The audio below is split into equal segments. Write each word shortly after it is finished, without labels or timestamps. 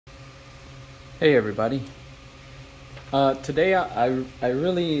Hey everybody. Today I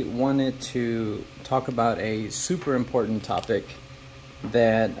really wanted to talk about a super important topic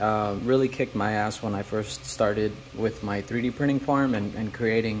that really kicked my ass when I first started with my 3D printing farm and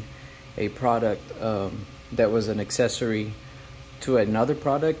creating a product that was an accessory to another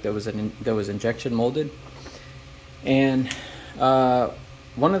product that was injection molded. And in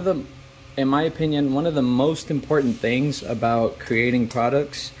my opinion, one of the most important things about creating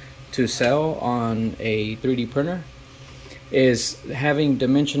products to sell on a 3D printer is having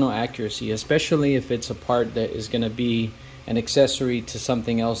dimensional accuracy, especially if it's a part that is going to be an accessory to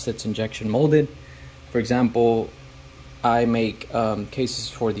something else that's injection molded. For example, I make cases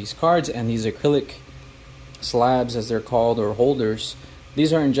for these cards, and these acrylic slabs, as they're called, or holders,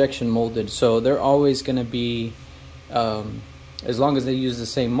 these are injection molded, so they're always going to be, as long as they use the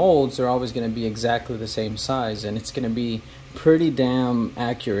same molds, they're always going to be exactly the same size, and it's going to be pretty damn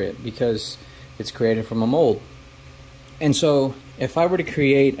accurate because it's created from a mold. And so if I were to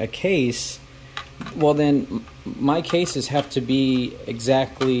create a case, well then my cases have to be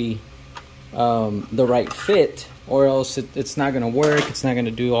exactly the right fit, or else it's not going to work. It's not going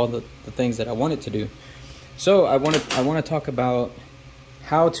to do all the things that I want it to do. So I want to talk about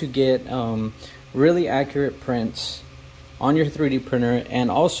how to get really accurate prints on your 3D printer, and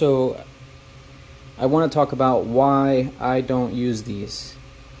also I want to talk about why I don't use these.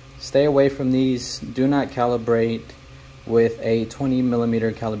 Stay away from these. Do not calibrate with a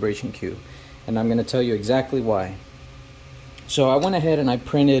 20mm calibration cube, and I'm going to tell you exactly why. So I went ahead and I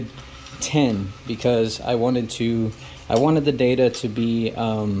printed 10 because I wanted the data to be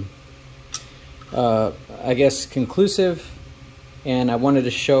I guess conclusive, and I wanted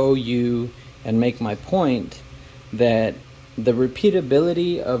to show you and make my point that the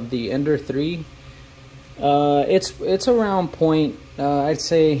repeatability of the Ender 3, it's around I'd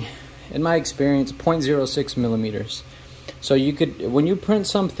say, in my experience, 0.06 millimeters. So you could, when you print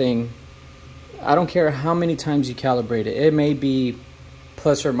something, I don't care how many times you calibrate it, it may be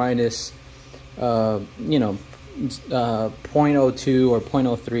plus or minus, 0.02 or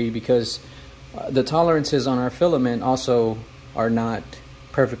 0.03, because the tolerances on our filament also are not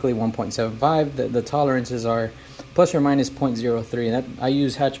perfectly 1.75. The tolerances are plus or minus 0.03, and that, I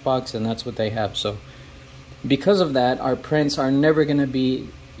use Hatchbox, and that's what they have. So because of that, our prints are never going to be,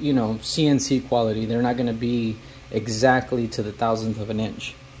 CNC quality. They're not going to be exactly to the thousandth of an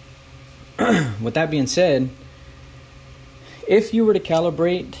inch. With that being said, if you were to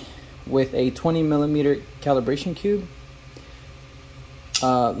calibrate with a 20mm calibration cube,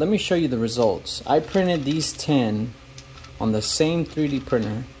 let me show you the results. I printed these 10 on the same 3D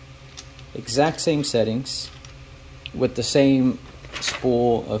printer, exact same settings, with the same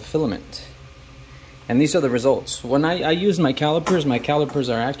spool of filament. And these are the results. When I use my calipers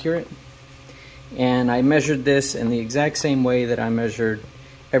are accurate. And I measured this in the exact same way that I measured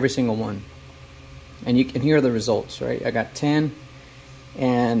every single one. And you can hear the results, right? I got 10.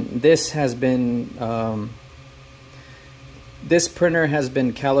 And this has been, this printer has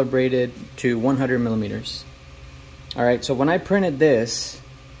been calibrated to 100 millimeters. All right, so when I printed this,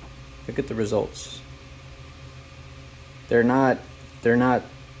 look at the results. They're not,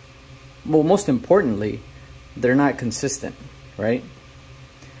 well, most importantly, they're not consistent, right?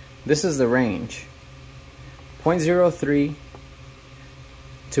 This is the range, 0.03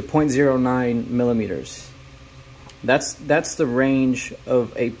 to 0.09 millimeters. That's the range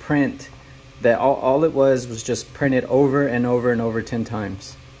of a print that all it was just printed over and over and over 10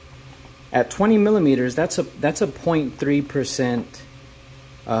 times. At 20 millimeters, that's a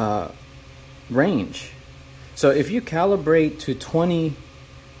 0.3% range. So if you calibrate to 20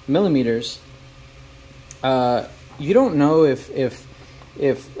 millimeters, you don't know if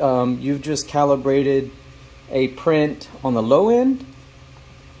you've just calibrated a print on the low end,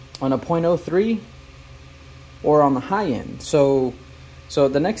 on a 0.03, or on the high end. So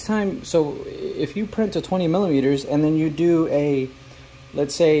the next time, if you print to 20 millimeters and then you do a,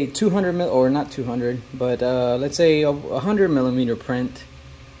 let's say 200 or not 200, but let's say a 100 millimeter print,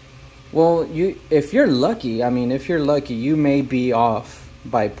 well, if you're lucky, you may be off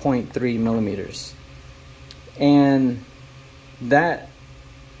by 0.3 millimeters. And that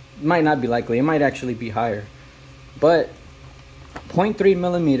might not be likely. It might actually be higher. But 0.3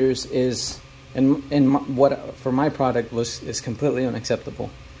 millimeters is, what for my product is completely unacceptable.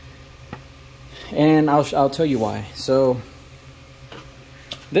 And I'll tell you why. So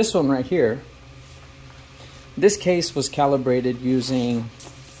this one right here, this case was calibrated using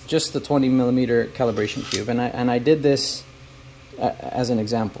just the 20 millimeter calibration cube, and I did this as an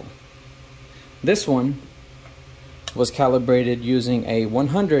example. This one was calibrated using a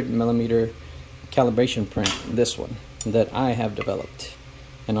 100 millimeter calibration print, this one that I have developed,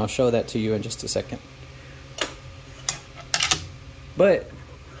 and I'll show that to you in just a second. But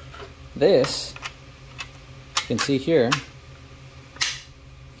this, you can see here,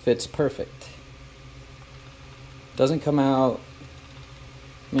 fits perfect. Doesn't come out.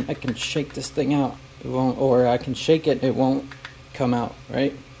 I mean, I can shake this thing out, it won't, or I can shake it, it won't come out,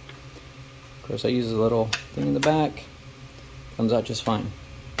 right? Of course, I use a little thing in the back, comes out just fine.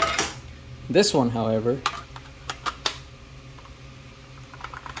 This one, however,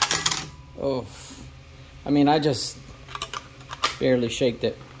 oh, I mean, I just barely shaked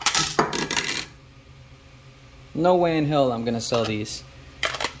it. No way in hell I'm gonna sell these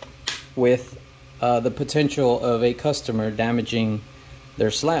with the potential of a customer damaging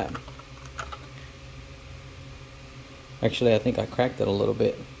their slab. Actually, I think I cracked it a little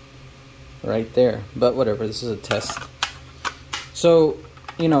bit right there, but whatever, this is a test. So,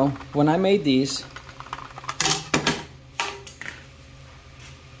 you know, when I made these,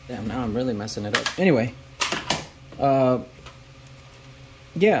 damn, now I'm really messing it up. Anyway,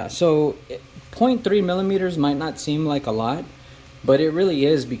 yeah, so 0.3 millimeters might not seem like a lot, but it really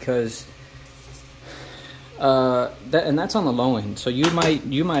is, because and that's on the low end. So you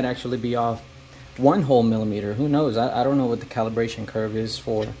might actually be off 1 whole millimeter. Who knows? I don't know what the calibration curve is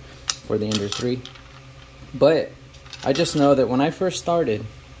for the Ender 3, but I just know that when I first started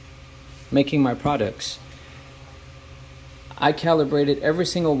making my products, I calibrated every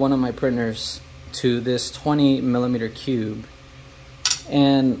single one of my printers to this 20 millimeter cube.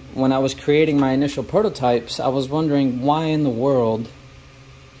 And when I was creating my initial prototypes, I was wondering why in the world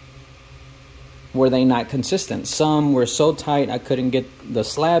were they not consistent. Some were so tight I couldn't get the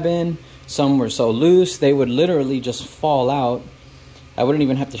slab in. Some were so loose they would literally just fall out. I wouldn't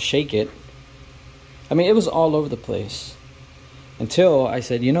even have to shake it. I mean, it was all over the place. Until I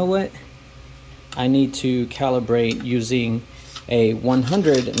said, you know what? I need to calibrate using a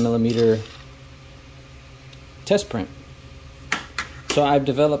 100 millimeter test print. So I've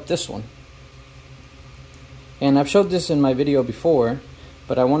developed this one. And I've showed this in my video before,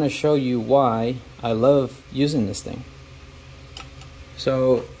 but I want to show you why I love using this thing.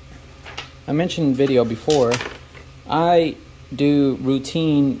 So I mentioned video before, I do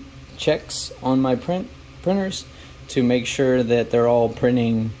routine checks on my printers to make sure that they're all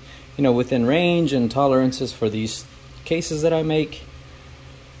printing, you know, within range and tolerances for these cases that I make.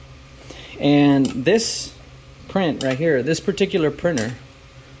 And this print right here, this particular printer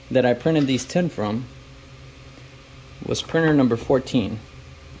that I printed these 10 from, was printer number 14.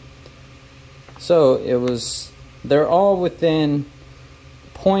 So it was, they're all within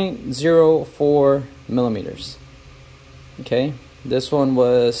 0.04 millimeters. Okay, this one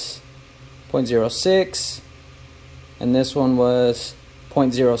was 0.06 and this one was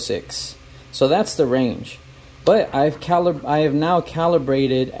 0.06. So that's the range. But I have now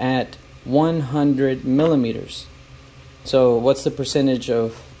calibrated at 100 millimeters. So what's the percentage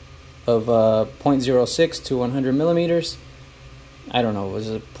of 0.06 to 100 millimeters? I don't know, was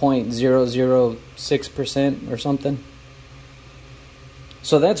it 0.006% or something?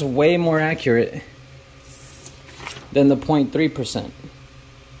 So that's way more accurate than the 0.3%.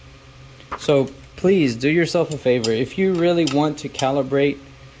 So please do yourself a favor. If you really want to calibrate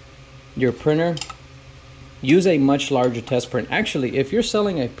your printer, use a much larger test print. Actually, if you're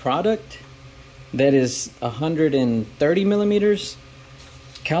selling a product that is 130 millimeters,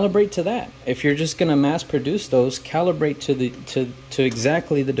 calibrate to that. If you're just going to mass produce those, calibrate to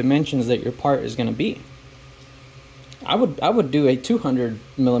exactly the dimensions that your part is going to be. I would do a 200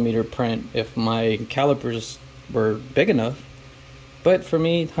 millimeter print if my calipers were big enough, but for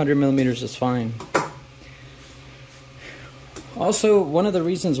me 100 millimeters is fine. Also, one of the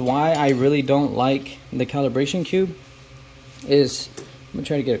reasons why I really don't like the calibration cube is, I'm gonna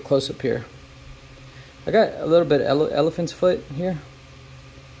try to get a close up here. I got a little bit of elephant's foot here,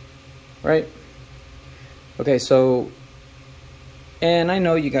 right? Okay, so, and I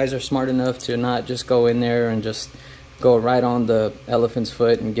know you guys are smart enough to not just go in there and just go right on the elephant's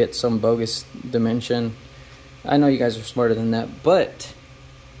foot and get some bogus dimension. I know you guys are smarter than that, but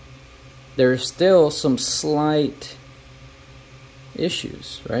there's still some slight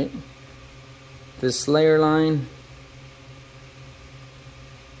issues, right? This layer line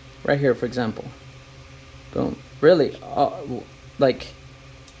right here, for example, boom, really, like,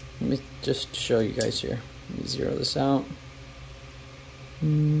 let me just show you guys here. Let me zero this out.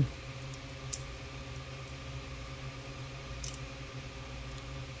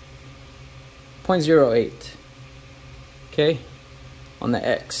 0.08, okay, on the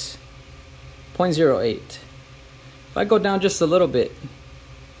X, 0.08. If I go down just a little bit,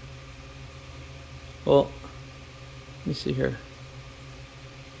 Well, let me see here.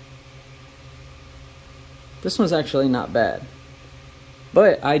 This one's actually not bad.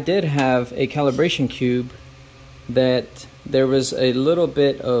 But I did have a calibration cube that there was a little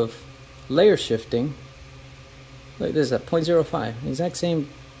bit of layer shifting. Look, this is at 0.05, exact same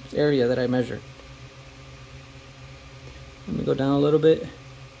area that I measured. Let me go down a little bit.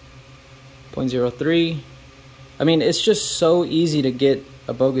 0.03. I mean, it's just so easy to get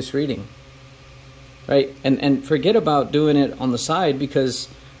a bogus reading, right? And forget about doing it on the side because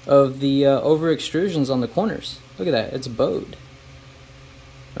of the over extrusions on the corners. Look at that, it's bowed.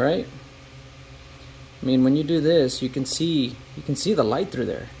 All right. I mean, when you do this, you can see the light through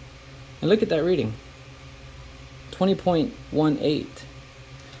there. And look at that reading. 20.18.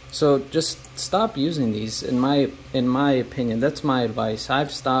 So just stop using these. In my opinion, that's my advice.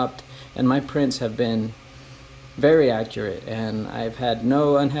 I've stopped, and my prints have been very accurate, and I've had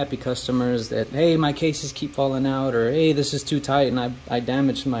no unhappy customers that, hey, my cases keep falling out, or hey, this is too tight and I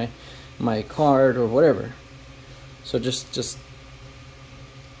damaged my card or whatever. So just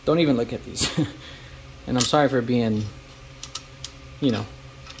don't even look at these. And I'm sorry for being, you know,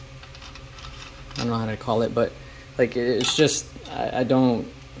 I don't know how to call it, but like, it's just, I don't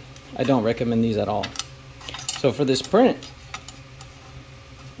recommend these at all. So for this print,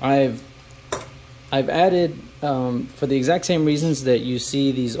 I've added, for the exact same reasons that you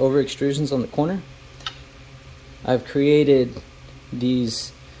see these over extrusions on the corner, I've created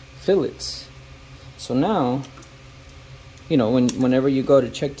these fillets. So now, you know, whenever you go to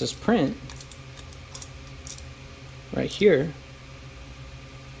check this print, right here,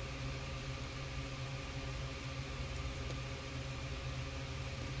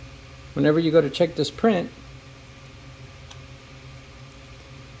 whenever you go to check this print,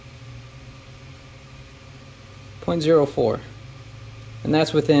 .04, and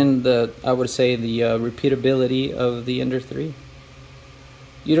that's within the, I would say, the repeatability of the Ender 3.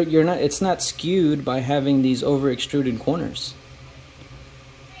 You're not, it's not skewed by having these over extruded corners.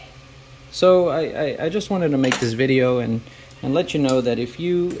 So I just wanted to make this video and let you know that if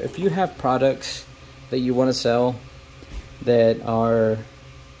you have products that you want to sell that are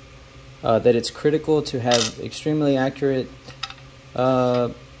that it's critical to have extremely accurate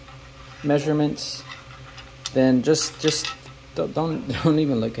measurements, then just don't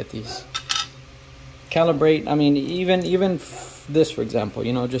even look at these. Calibrate. I mean, even this, for example,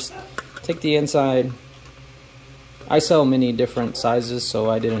 you know, just take the inside. I sell many different sizes, so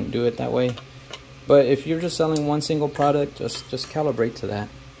I didn't do it that way. But if you're just selling one single product, just calibrate to that,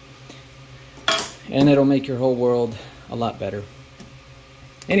 and it'll make your whole world a lot better.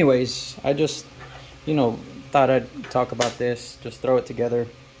 Anyways, I just, you know, thought I'd talk about this, just throw it together.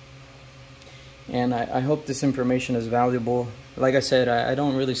 And I hope this information is valuable. Like I said, I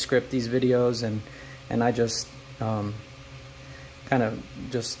don't really script these videos, and I just kind of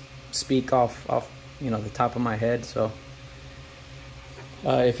just speak off you know, the top of my head. So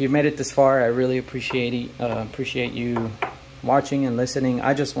if you made it this far, I really appreciate you watching and listening.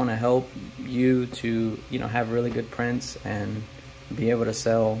 I just want to help you to, you know, have really good prints and be able to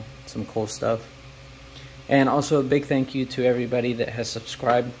sell some cool stuff. And also a big thank you to everybody that has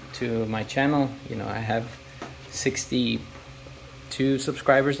subscribed to my channel. You know, I have 62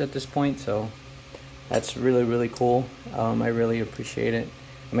 subscribers at this point, so that's really cool. I really appreciate it.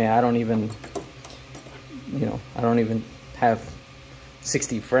 I mean, I don't even have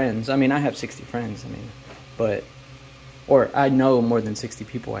 60 friends. I mean, I have 60 friends, I mean, or I know more than 60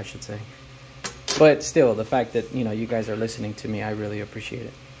 people, I should say. But still, the fact that, you know, you guys are listening to me, I really appreciate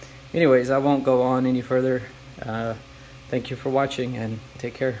it. Anyways, I won't go on any further. Thank you for watching, and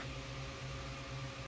take care.